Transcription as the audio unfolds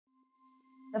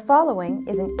The following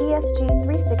is an ESG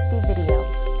 360 video.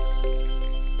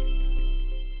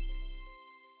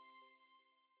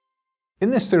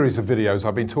 In this series of videos,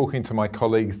 I've been talking to my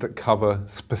colleagues that cover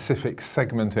specific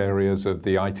segment areas of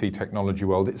the IT technology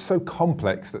world. It's so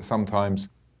complex that sometimes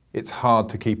it's hard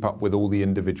to keep up with all the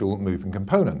individual moving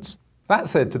components. That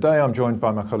said, today I'm joined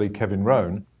by my colleague Kevin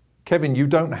Rhone. Kevin, you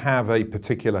don't have a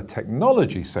particular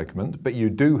technology segment, but you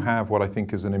do have what I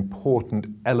think is an important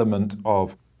element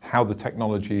of how the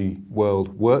technology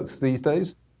world works these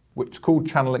days, which is called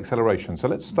channel acceleration. So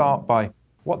let's start by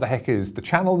what the heck is the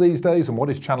channel these days and what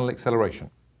is channel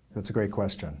acceleration? That's a great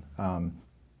question.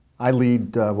 I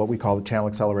lead what we call the channel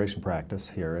acceleration practice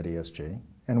here at ESG.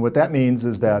 And what that means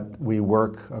is that we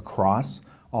work across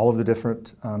all of the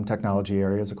different technology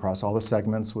areas, across all the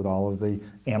segments with all of the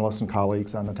analysts and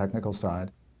colleagues on the technical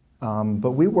side.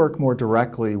 But we work more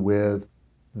directly with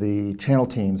the channel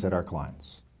teams at our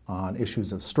clients on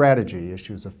issues of strategy,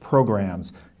 issues of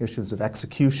programs, issues of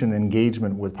execution,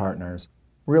 engagement with partners,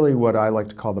 really what I like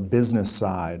to call the business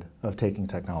side of taking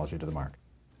technology to the market.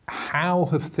 How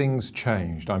have things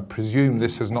changed? I presume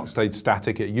this has not stayed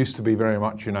static. It used to be very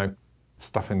much,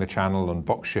 stuffing the channel and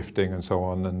box shifting and so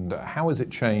on. And how has it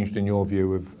changed in your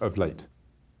view of late?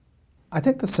 I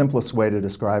think the simplest way to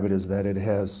describe it is that it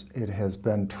has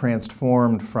been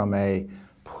transformed from a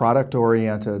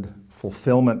product-oriented,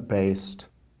 fulfillment-based,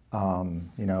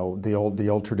 the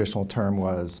old traditional term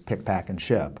was pick, pack, and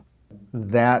ship.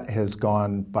 That has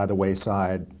gone by the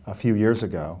wayside a few years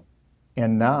ago.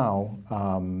 And now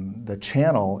the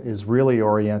channel is really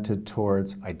oriented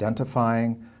towards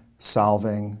identifying,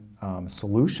 solving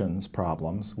solutions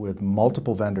problems with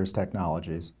multiple vendors'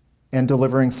 technologies and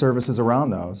delivering services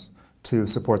around those to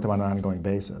support them on an ongoing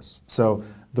basis. So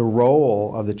the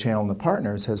role of the channel and the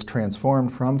partners has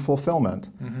transformed from fulfillment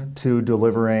to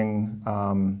delivering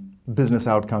business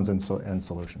outcomes and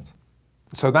solutions.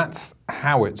 So that's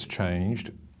how it's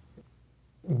changed.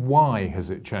 Why has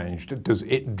it changed? Does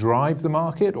it drive the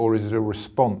market, or is it a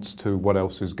response to what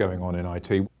else is going on in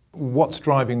IT? What's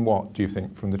driving what, do you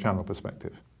think, from the channel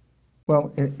perspective?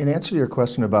 Well, in answer to your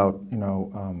question about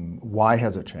why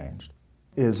has it changed,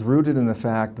 is rooted in the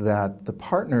fact that the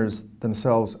partners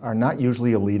themselves are not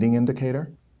usually a leading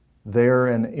indicator. They're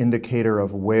an indicator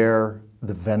of where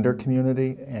the vendor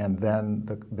community and then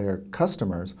their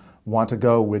customers want to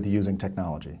go with using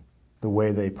technology. The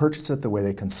way they purchase it, the way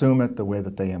they consume it, the way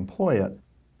that they employ it.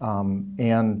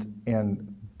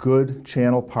 And good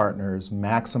channel partners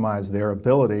maximize their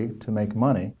ability to make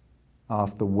money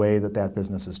off the way that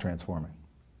business is transforming.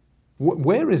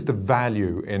 Where is the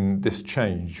value in this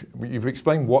change? You've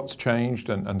explained what's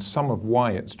changed and some of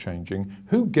why it's changing.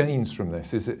 Who gains from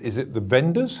this? Is it the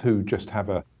vendors who just have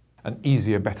an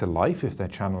easier, better life if their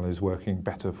channel is working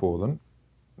better for them?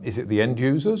 Is it the end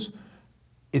users?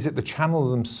 Is it the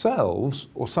channel themselves,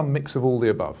 or some mix of all the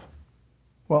above?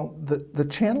 Well, the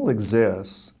channel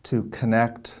exists to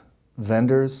connect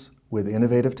vendors with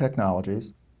innovative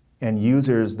technologies and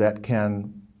users that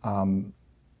can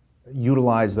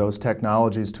utilize those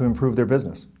technologies to improve their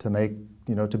business, to make,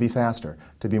 to be faster,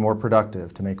 to be more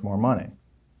productive, to make more money.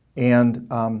 And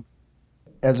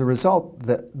as a result,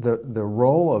 the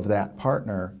role of that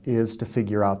partner is to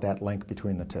figure out that link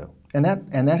between the two. And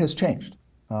that has changed.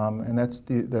 And that's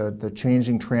the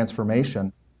changing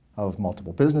transformation of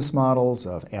multiple business models,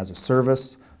 of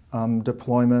as-a-service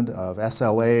deployment, of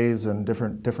SLAs and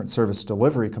different service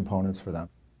delivery components for them,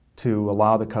 to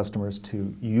allow the customers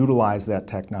to utilize that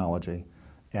technology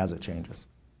as it changes.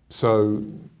 So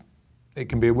it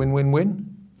can be a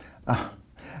win-win-win?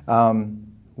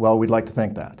 Well, we'd like to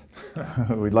think that.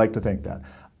 We'd like to think that.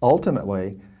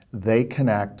 Ultimately, they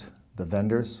connect the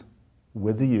vendors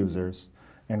with the users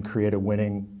and create a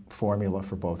winning formula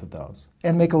for both of those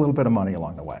and make a little bit of money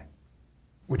along the way.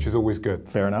 Which is always good.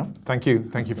 Fair enough. Thank you.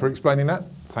 Thank you for explaining that.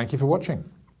 Thank you for watching.